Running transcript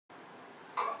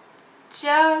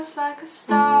Just like a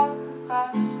star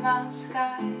across my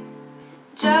sky,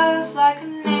 just like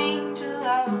an angel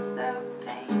of the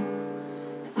pain.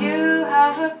 You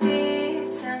have a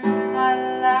beat in my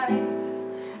life,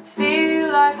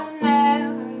 feel like I'll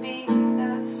never be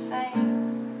the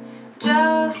same.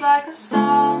 Just like a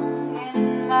song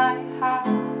in my heart,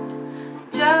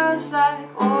 just like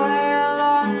oil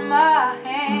on my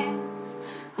hands.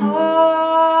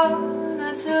 Oh,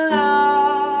 not to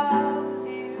love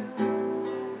you.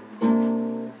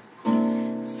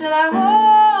 Still I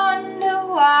wonder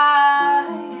why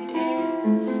it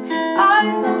is I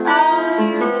don't love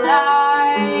you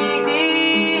like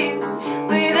this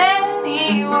with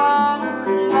anyone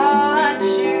but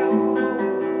you.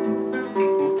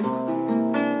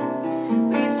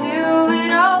 We do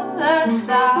it all the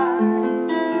time,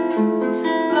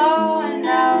 blowing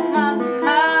out my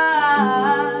mind.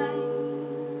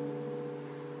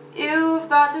 You've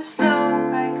got this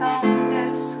look I can't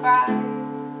describe.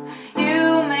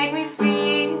 You make me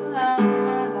feel I'm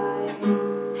alive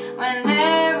when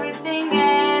everything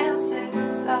else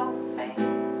is so fake.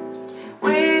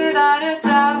 Without a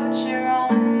doubt you're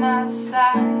on my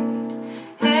side.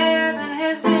 Heaven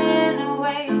has been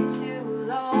away too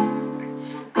long.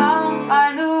 Can't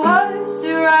find the words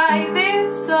to write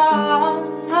this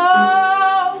song.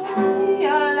 Oh,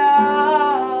 your love.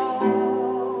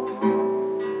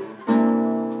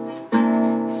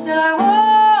 Still I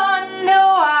wonder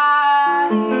why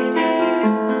it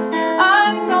is I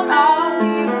don't love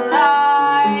you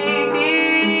like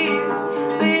this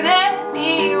with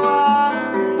anyone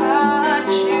but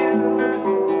you.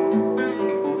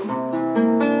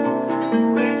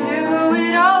 We do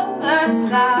it all the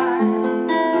time,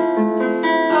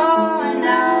 blowing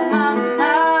out my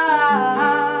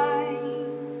mind.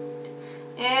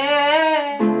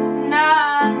 Yeah, na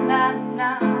na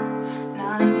na na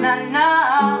na na.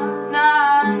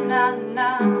 Na na na na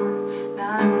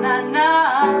na na na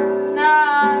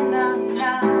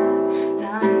na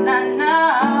na na na.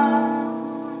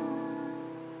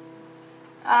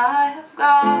 I have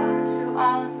got to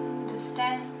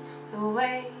understand the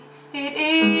way it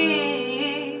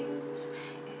is.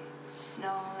 It's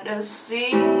not a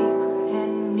secret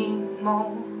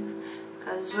anymore,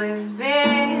 'cause we've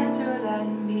been through that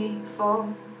before.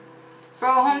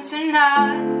 From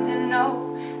tonight I know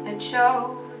that you're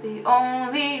the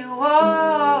only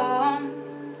one.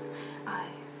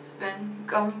 I've been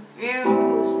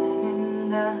confused and in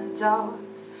the dark.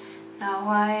 Now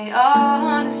I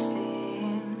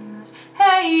understand.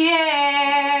 Hey,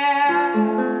 yeah.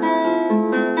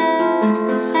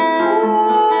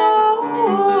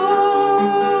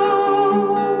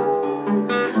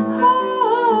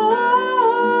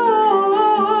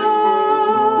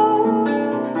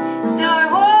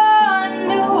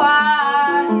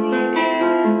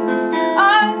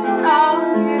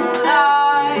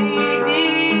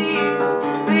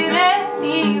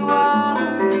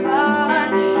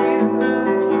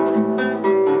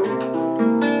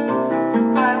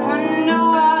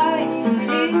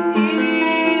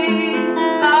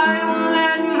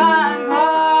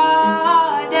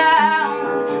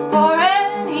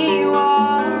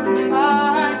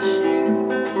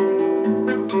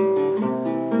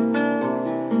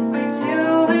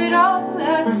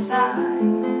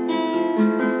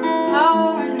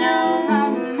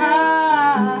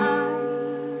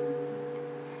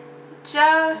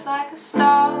 Just like a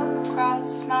star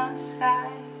across my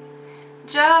sky,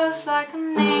 just like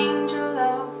an angel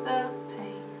of the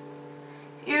pain.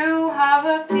 You have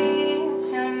a beat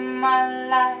in my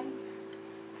life,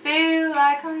 feel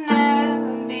like I'll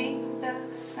never be the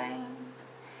same.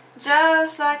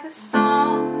 Just like a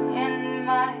song in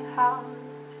my heart,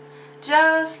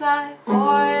 just like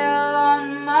oil